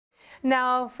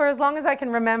Now, for as long as I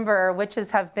can remember,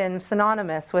 witches have been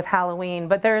synonymous with Halloween,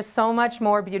 but there is so much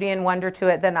more beauty and wonder to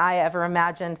it than I ever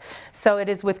imagined. So it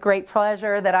is with great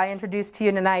pleasure that I introduce to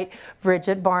you tonight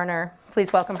Brigid Barner.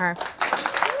 Please welcome her.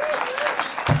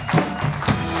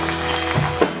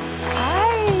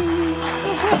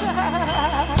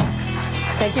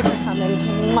 Thank you for coming.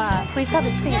 Mwah. Please have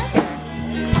a seat here.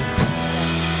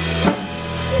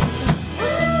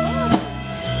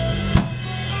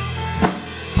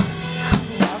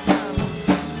 Welcome.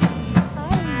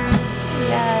 Hi.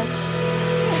 Yes.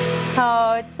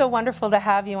 Oh, it's so wonderful to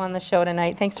have you on the show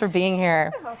tonight. Thanks for being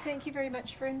here. Well, thank you very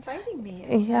much for inviting me.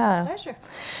 It's a pleasure.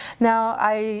 Now,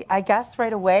 I guess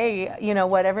right away, you know,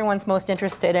 what everyone's most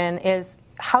interested in is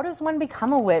how does one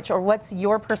become a witch, or what's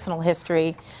your personal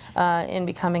history in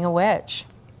becoming a witch?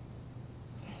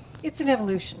 It's an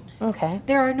evolution. Okay.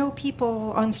 There are no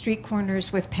people on street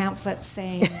corners with pamphlets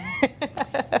saying,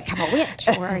 become a witch,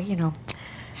 or, you know,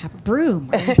 have a broom,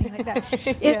 or anything like that.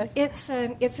 It's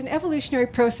an evolutionary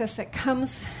process that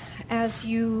comes as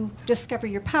you discover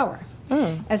your power,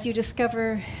 as you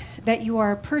discover that you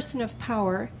are a person of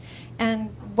power,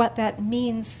 and what that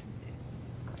means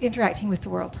interacting with the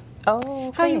world. Oh,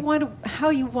 okay. How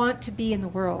you want to be in the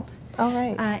world. All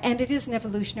right. And it is an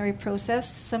evolutionary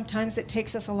process. Sometimes it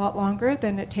takes us a lot longer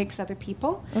than it takes other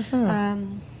people.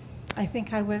 I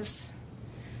think I was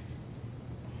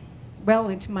well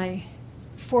into my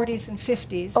 40s and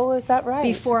 50s. Oh, is that right?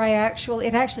 Before it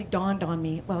actually dawned on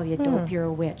me, well, you dope, you're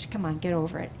a witch. Come on, get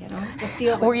over it, you know, just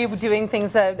deal with it. Were you doing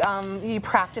things that you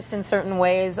practiced in certain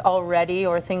ways already,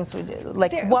 or things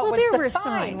like, what was the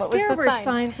sign? There were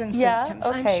signs and symptoms.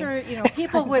 Okay. I'm sure, you know,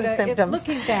 people would have,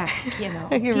 looking back, you know,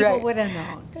 people would have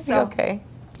known. So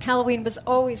Halloween was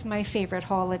always my favorite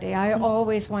holiday. I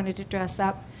always wanted to dress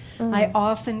up. I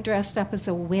often dressed up as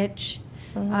a witch.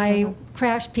 I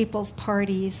crashed people's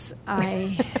parties.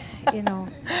 You know,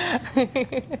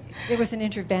 there was an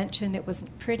intervention. It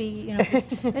wasn't pretty. You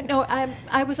know,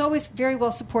 I was always very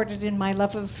well supported in my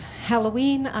love of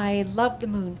Halloween. I loved the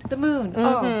moon. The moon.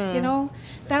 Oh, you know,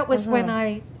 that was when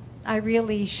I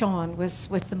really shone, was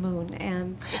with the moon.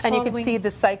 And you could see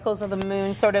the cycles of the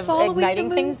moon sort of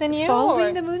igniting things in you?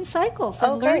 Following the moon cycles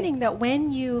and learning that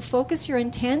when you focus your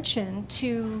intention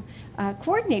to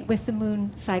coordinate with the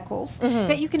moon cycles,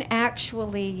 that you can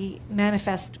actually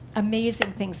manifest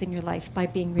amazing things in your life by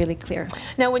being really clear.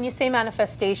 Now, when you say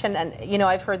manifestation, and you know,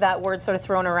 I've heard that word sort of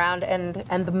thrown around,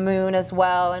 and the moon as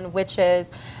well, and witches.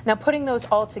 Now, putting those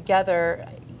all together,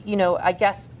 you know, I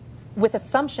guess with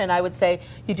assumption, I would say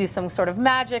you do some sort of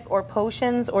magic or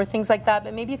potions or things like that,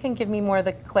 but maybe you can give me more of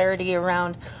the clarity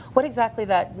around what exactly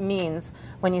that means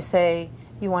when you say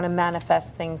you want to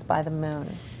manifest things by the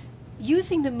moon.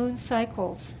 Using the moon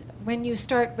cycles, when you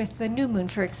start with the new moon,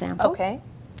 for example. Okay.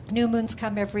 New moons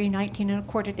come every 19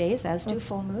 1/4 days, as do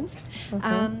full moons.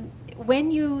 When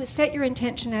you set your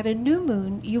intention at a new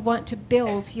moon, you want to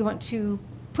build, you want to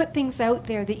put things out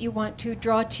there that you want to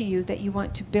draw to you, that you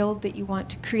want to build, that you want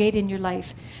to create in your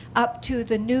life, up to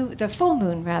the full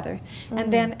moon, rather.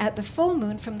 And then at the full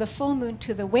moon, from the full moon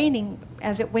to the waning,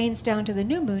 as it wanes down to the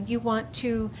new moon, you want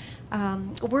to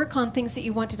work on things that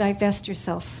you want to divest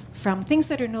yourself from, things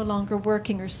that are no longer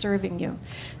working or serving you.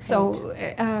 So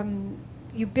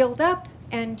you build up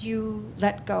and you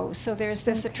let go. So there's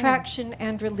this attraction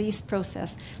and release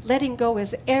process. Letting go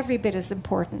is every bit as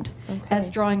important as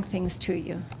drawing things to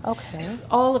you.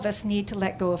 All of us need to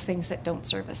let go of things that don't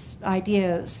serve us.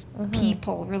 Ideas,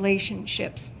 people,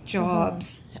 relationships,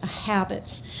 jobs,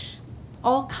 habits,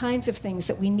 all kinds of things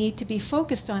that we need to be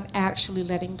focused on actually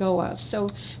letting go of. So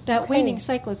that waning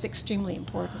cycle is extremely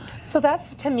important. So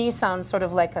that's, to me, sounds sort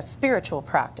of like a spiritual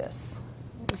practice.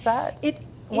 Is that?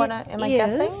 Am I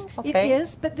guessing? It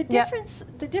is, but the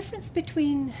difference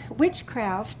between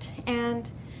witchcraft and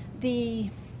the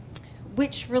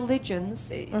witch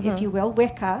religions, if you will,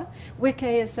 Wicca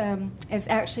is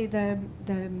actually the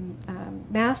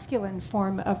masculine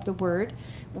form of the word.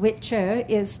 Witcha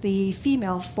is the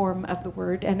female form of the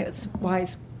word, and it's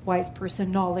wise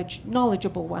person,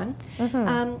 knowledgeable one.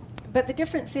 But the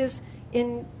difference is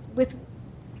in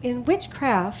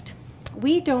witchcraft,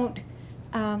 we don't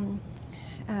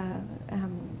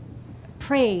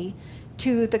pray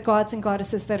to the gods and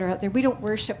goddesses that are out there. We don't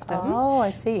worship them. Oh,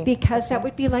 I see. Because that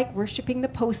would be like worshiping the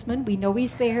postman. We know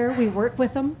he's there. We work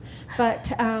with him.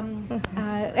 But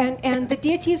and the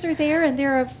deities are there, and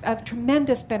they're of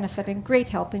tremendous benefit and great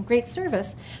help and great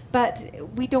service. But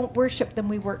we don't worship them.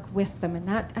 We work with them, and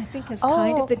that, I think, is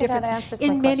kind of the difference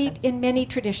in many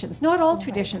traditions. Not all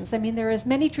traditions. I mean, there are as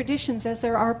many traditions as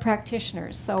there are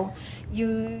practitioners. So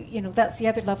you know, that's the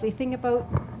other lovely thing about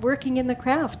working in the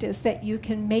craft is that you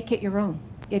can make it your own.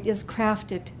 It is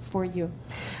crafted for you.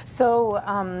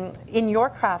 So in your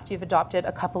craft, you've adopted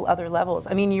a couple other levels.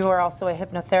 I mean, you are also a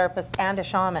hypnotherapist and a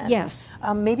shaman. Yes.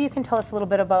 Maybe you can tell us a little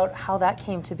bit about how that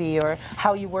came to be, or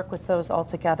how you work with those all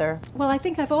together. Well, I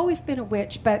think I've always been a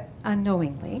witch, but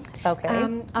unknowingly. Okay.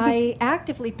 I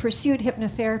actively pursued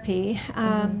hypnotherapy.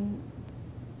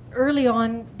 Early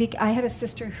on, I had a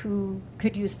sister who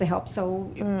could use the help,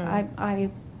 so I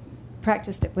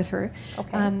practiced it with her,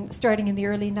 starting in the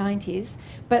early 90s.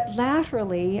 But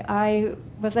laterally, I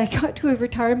got to a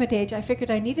retirement age, I figured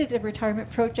I needed a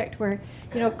retirement project where,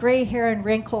 gray hair and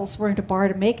wrinkles weren't a bar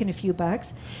to making a few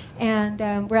bucks. And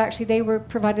they were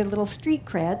provided a little street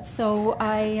cred. So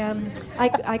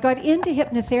I got into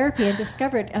hypnotherapy and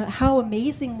discovered how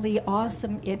amazingly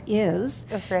awesome it is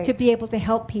to be able to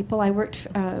help people. I worked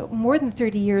more than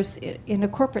 30 years in a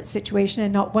corporate situation,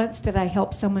 and not once did I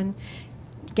help someone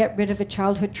get rid of a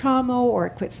childhood trauma or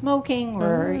quit smoking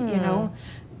or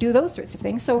do those sorts of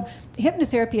things. So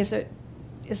hypnotherapy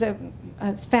is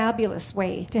a fabulous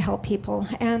way to help people.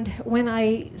 And when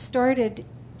I started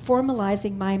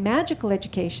formalizing my magical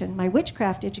education, my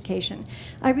witchcraft education,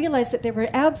 I realized that there were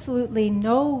absolutely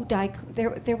no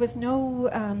there was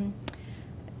no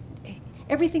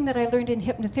everything that I learned in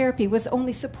hypnotherapy was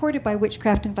only supported by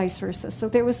witchcraft and vice versa. So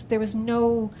there was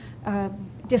no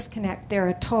disconnect there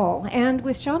at all. And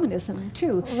with shamanism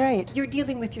too. Right. You're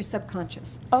dealing with your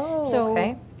subconscious. Oh, so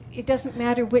okay. It doesn't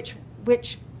matter which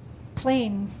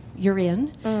plane you're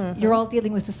in, you're all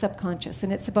dealing with the subconscious,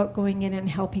 and it's about going in and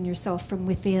helping yourself from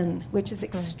within, which is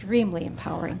extremely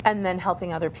empowering. And then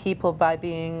helping other people by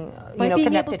being, being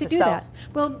connected able to do self. that.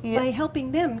 Well, by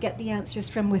helping them get the answers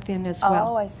from within as well.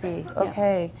 Oh, I see.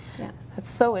 Okay. Yeah. That's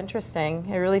so interesting.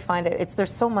 I really find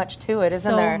there's so much to it,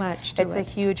 isn't there? So much to it. It's a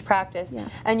huge practice. Yeah.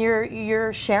 And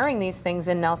you're sharing these things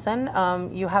in Nelson.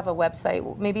 You have a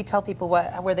website. Maybe tell people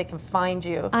where they can find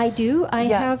you. I do. I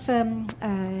have...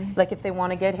 like if they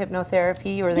want to get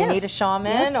hypnotherapy or they need a shaman.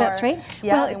 Yes, that's right.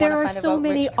 Yeah, well, there are so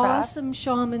many awesome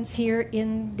shamans here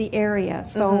in the area.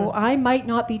 So I might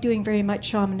not be doing very much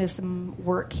shamanism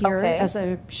work here as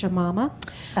a shamama.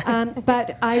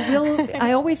 But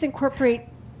I always incorporate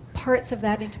parts of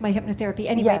that into my hypnotherapy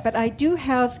anyway. But I do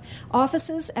have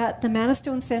offices at the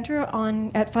Manistone Centre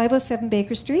at 507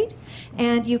 Baker Street,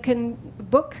 and you can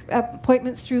book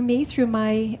appointments through me through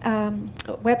my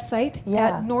website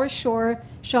at North Shore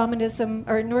Shamanism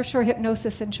or North Shore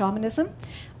Hypnosis and Shamanism.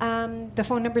 The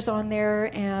phone number's on there,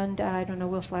 and I don't know,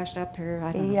 we'll flash it up here.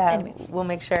 I don't know. Yeah, anyway. we'll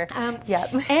make sure.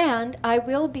 And I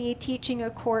will be teaching a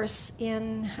course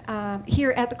in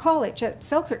here at the college, at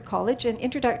Selkirk College, an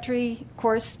introductory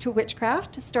course to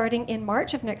witchcraft, starting in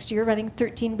March of next year, running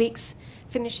 13 weeks,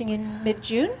 finishing in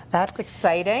mid-June. That's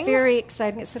exciting. Very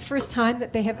exciting. It's the first time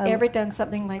that they have ever done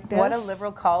something like this. What a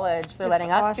liberal college. They're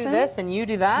letting us do this and you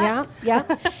do that. Yeah.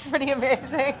 That's pretty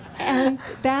amazing. And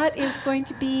that is going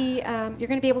to be, you're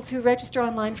going to be able to register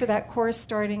online for that course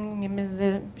starting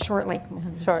shortly.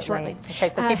 Shortly. Okay,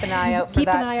 so keep an eye out for that.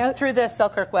 Keep an eye out. Through the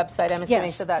Selkirk website, I'm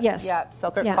assuming. So that's,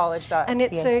 selkirkcollege.ca. And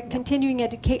it's a continuing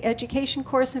education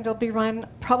course, and it'll be run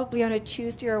probably on a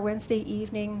Tuesday or Wednesday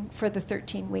evening for the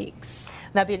 13 weeks.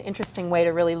 That'd be an interesting way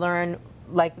to really learn,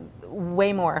 like,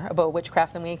 way more about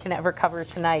witchcraft than we can ever cover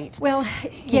tonight. Well,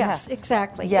 yes,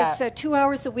 exactly. Yeah. It's 2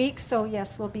 hours a week, so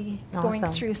yes, we'll be going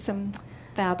through some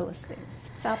fabulous things.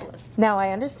 Fabulous. Now,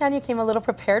 I understand you came a little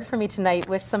prepared for me tonight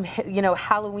with some,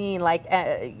 Halloween, like,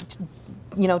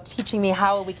 teaching me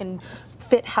how we can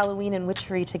fit Halloween and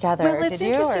witchery together. Well, it's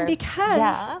interesting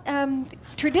because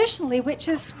traditionally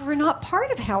witches were not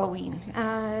part of Halloween.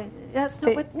 That's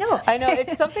not what. No, I know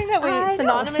it's something that we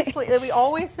synonymously that we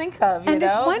always think of. And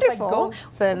it's wonderful. Like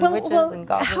ghosts and witches and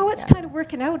goblins. How it's kind of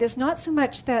working out is not so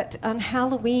much that on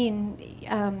Halloween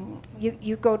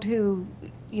you go to,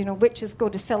 witches go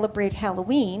to celebrate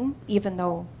Halloween, even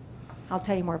though. I'll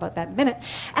tell you more about that in a minute.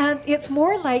 It's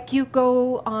more like you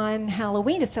go on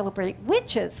Halloween to celebrate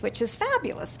witches, which is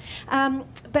fabulous.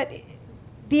 But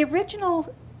the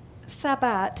original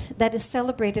Sabbat that is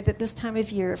celebrated at this time of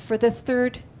year for the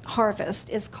third harvest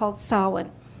is called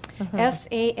Samhain,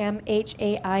 Samhain,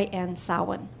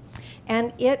 Samhain.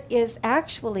 And it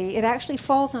actually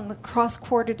falls on the cross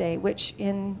quarter day, which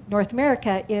in North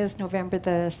America is November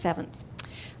the 7th.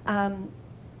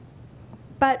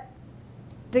 But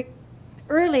the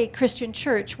early Christian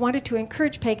church wanted to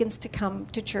encourage pagans to come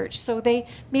to church, so they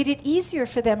made it easier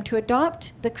for them to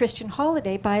adopt the Christian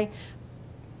holiday by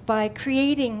by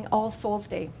creating All Souls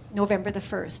Day, November the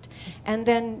 1st. And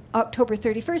then October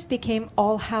 31st became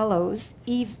All Hallows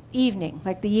evening,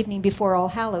 like the evening before All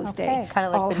Hallows Day. Kind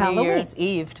of like All the Halloween. New Year's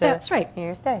Eve to That's right. New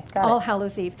Year's Day. Got All it.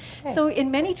 Hallows Eve. Okay. So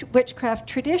in many witchcraft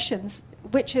traditions,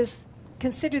 witches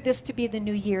consider this to be the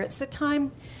new year. It's the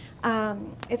time,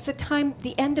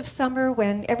 the end of summer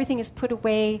when everything is put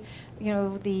away. You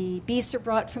know, the beasts are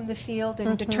brought from the field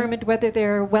and determined whether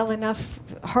they're well enough,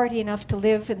 hardy enough to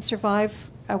live and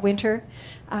survive a winter.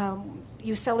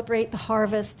 You celebrate the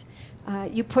harvest.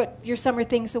 You put your summer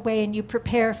things away and you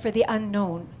prepare for the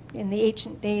unknown. In the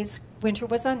ancient days, winter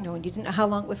was unknown. You didn't know how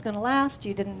long it was going to last.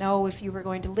 You didn't know if you were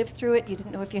going to live through it. You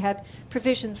didn't know if you had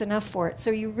provisions enough for it. So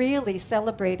you really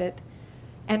celebrated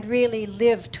and really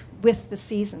lived with the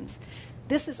seasons.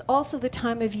 This is also the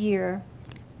time of year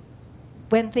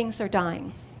when things are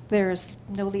dying. There's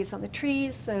no leaves on the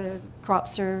trees, the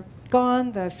crops are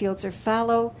gone, the fields are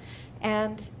fallow,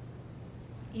 and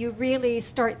you really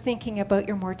start thinking about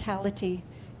your mortality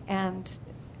and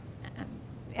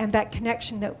that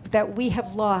connection that we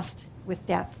have lost with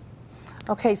death.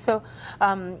 Okay, so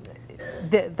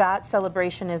that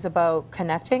celebration is about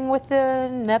connecting with the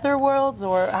netherworlds,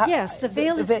 or yes, the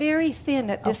veil is very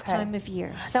thin at this time of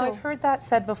year. Now, I've heard that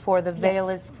said before. The veil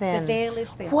is thin. The veil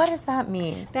is thin. What does that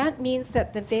mean? That means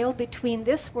that the veil between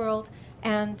this world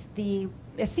and the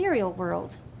ethereal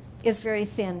world is very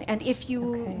thin. And if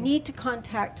you need to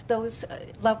contact those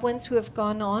loved ones who have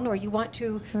gone on, or you want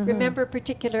to remember a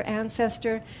particular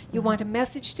ancestor, you want a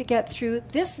message to get through,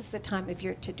 this is the time of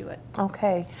year to do it.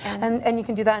 Okay. And you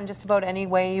can do that in just about any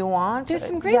way you want? There's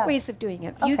some great ways of doing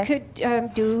it. You could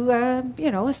do,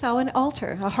 a Samhain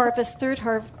altar, a third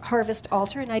harvest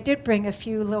altar. And I did bring a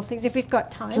few little things, if we've got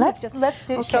time. Let's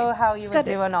show how you would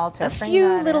do an altar. A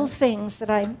few little things that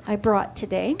I brought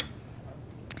today.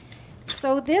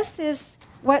 So this is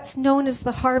what's known as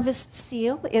the harvest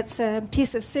seal. It's a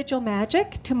piece of sigil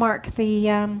magic to mark the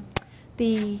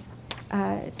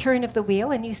turn of the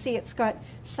wheel. And you see it's got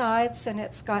sides, and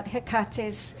it's got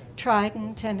Hecate's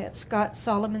trident, and it's got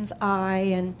Solomon's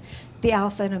eye, and the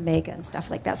Alpha and Omega and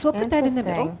stuff like that. So we'll put that in the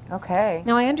middle. Okay.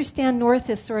 Now I understand north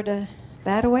is sort of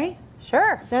that away.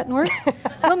 Sure. Is that north?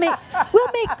 we'll make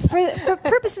for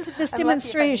purposes of this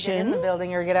demonstration. Get in the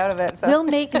building or get out of it. So. We'll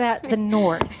make that the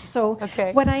north. So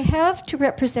what I have to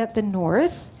represent the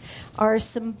north are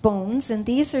some bones, and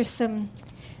these are some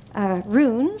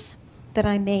runes that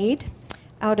I made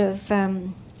out of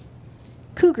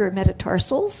cougar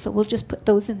metatarsals. So we'll just put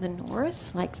those in the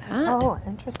north like that. Oh,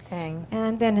 interesting.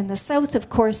 And then in the south,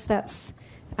 of course, that's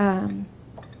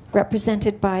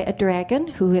represented by a dragon,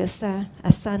 who is a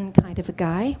sun kind of a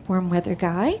guy, warm weather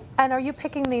guy. And are you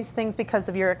picking these things because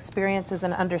of your experiences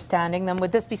and understanding them?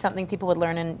 Would this be something people would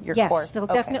learn in your course? Yes, they'll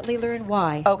definitely learn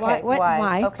why. Okay,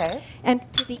 why. Okay. And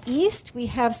to the east, we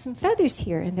have some feathers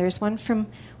here, and there's one from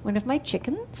one of my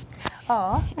chickens.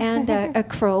 Oh. And a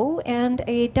crow and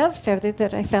a dove feather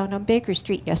that I found on Baker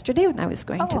Street yesterday when I was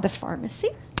going to the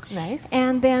pharmacy. Nice.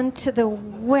 And then to the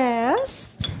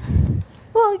west,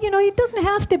 well, it doesn't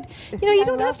have to, you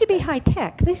don't have to be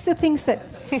high-tech. These are things that,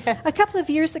 a couple of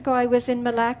years ago, I was in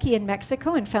Malaki in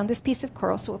Mexico and found this piece of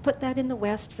coral, so we'll put that in the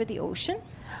west for the ocean.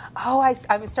 Oh,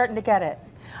 I'm starting to get it.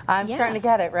 I'm starting to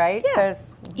get it, right? Yeah.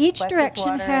 Each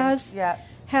direction has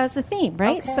a theme,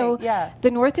 right? Okay, so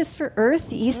the north is for earth,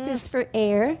 the east is for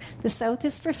air, the south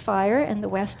is for fire, and the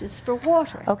west is for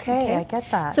water. Okay, I get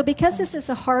that. So because this is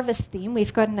a harvest theme,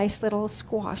 we've got a nice little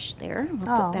squash there.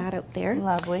 We'll put that out there.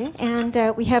 Lovely. And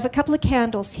we have a couple of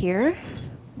candles here.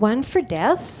 One for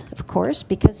death, of course,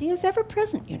 because he is ever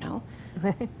present,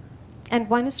 And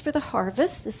one is for the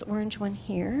harvest, this orange one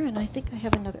here. And I think I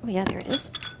have another. Oh, yeah, there it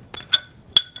is.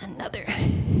 Another.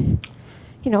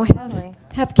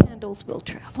 Have candles will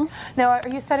travel. Now, are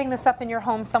you setting this up in your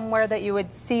home somewhere that you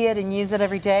would see it and use it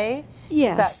every day?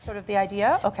 Yes. Is that sort of the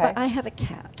idea? Okay. But I have a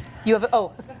cat. You have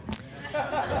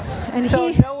And so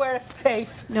nowhere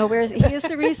safe. Nowhere. He is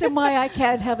the reason why I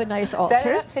can't have a nice altar. Set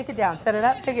it up, take it down. Set it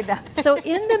up, take it down. So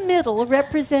in the middle,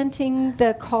 representing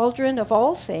the cauldron of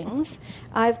all things,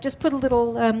 I've just put a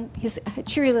little, his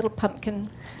cheery little pumpkin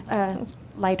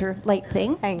light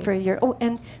thing. Thanks. For your. Oh,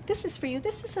 and this is for you.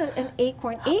 This is an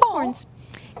acorn.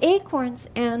 Acorns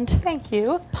and thank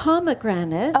you.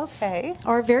 Pomegranates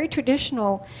are very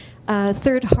traditional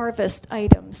third harvest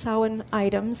items, Samhain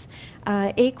items.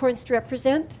 Acorns to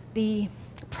represent the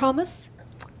promise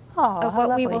of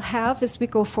what we will have as we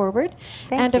go forward.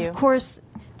 Thank you. Of course,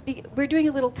 we're doing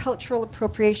a little cultural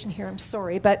appropriation here, I'm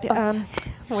sorry, but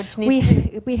we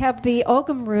have the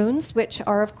Ogam runes, which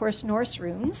are, of course, Norse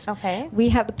runes. Okay. We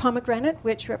have the pomegranate,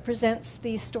 which represents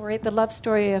the love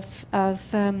story of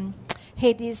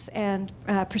Hades and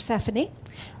Persephone,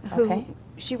 who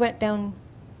she went down.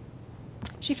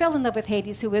 She fell in love with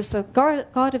Hades, who was the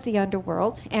god of the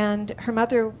underworld, and her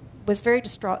mother was very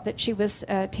distraught that she was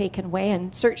taken away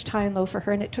and searched high and low for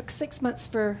her, and it took 6 months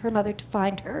for her mother to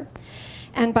find her.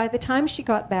 And by the time she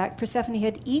got back, Persephone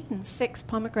had eaten 6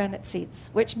 pomegranate seeds,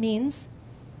 which means,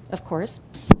 of course,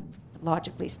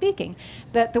 logically speaking,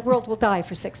 that the world will die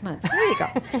for 6 months. There you go.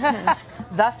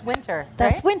 Thus winter.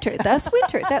 Thus right? winter. Thus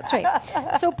winter. That's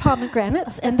right. So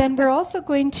pomegranates. And then we're also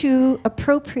going to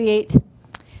appropriate,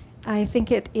 I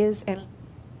think it is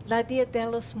La Dia de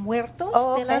los Muertos,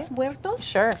 de los Muertos.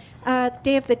 Sure.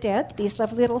 Day of the Dead, these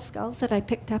lovely little skulls that I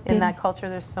picked up in that culture.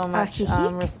 There's so much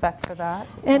respect for that.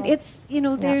 And it's, you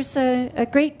know, there's a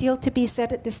great deal to be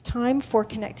said at this time for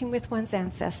connecting with one's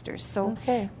ancestors. So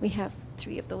we have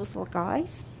 3 of those little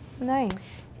guys.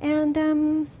 Nice.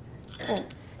 And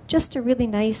just a really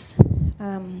nice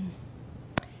an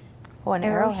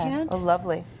arrowhead. Oh,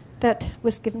 lovely. That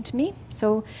was given to me.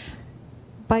 So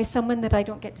by someone that I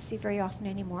don't get to see very often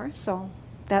anymore. So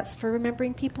that's for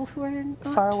remembering people who are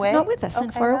not with us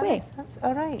and far away. That's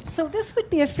all right. So this would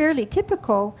be a fairly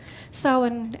typical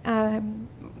Samhain,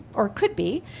 or could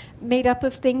be, made up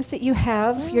of things that you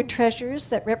have, your treasures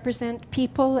that represent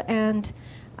people and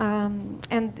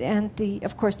the,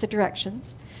 of course, the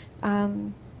directions.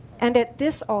 And at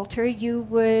this altar, you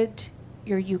would,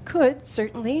 or you could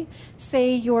certainly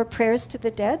say your prayers to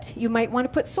the dead. You might want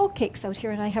to put soul cakes out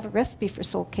here, and I have a recipe for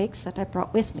soul cakes that I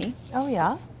brought with me. Oh,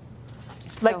 yeah?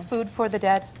 Like food for the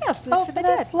dead? Yeah, food for the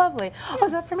dead. That's lovely. Yeah. Oh,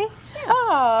 is that for me? Yeah.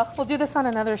 Oh, we'll do this on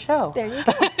another show. There you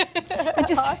go. And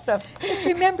Awesome. Just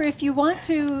remember, if you want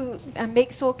to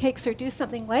make soul cakes or do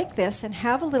something like this and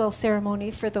have a little ceremony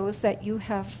for those that you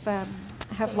have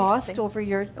lost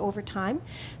over time,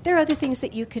 there are other things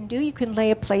that you can do. You can lay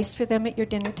a place for them at your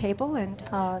dinner table and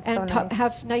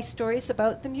have nice stories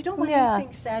about them. You don't want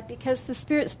anything sad, because the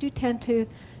spirits do tend to,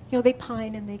 you know, they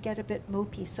pine and they get a bit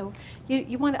mopey. So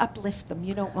you want to uplift them.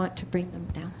 You don't want to bring them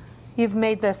down. You've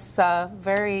made this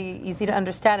very easy to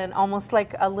understand and almost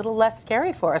like a little less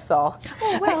scary for us all.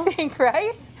 Oh, well. I think,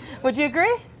 right? Would you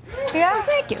agree? Yeah? Oh,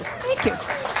 thank you. Thank you.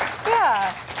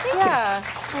 Yeah. Thank you.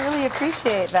 I really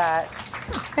appreciate that.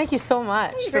 Thank you so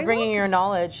much for bringing your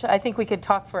knowledge. I think we could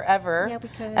talk forever. Yeah, we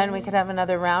could. And we could have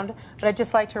another round. But I'd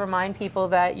just like to remind people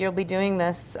that you'll be doing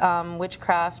this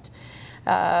witchcraft.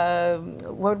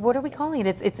 What are we calling it?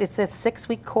 It's a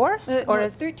 6-week course, or a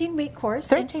 13-week course.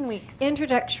 13 weeks.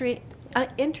 Introduction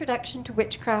to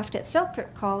Witchcraft at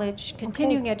Selkirk College,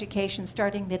 continuing education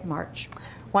starting mid-March.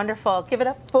 Wonderful. Give it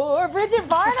up for Brigid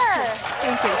Barner.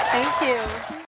 Thank you. Thank you.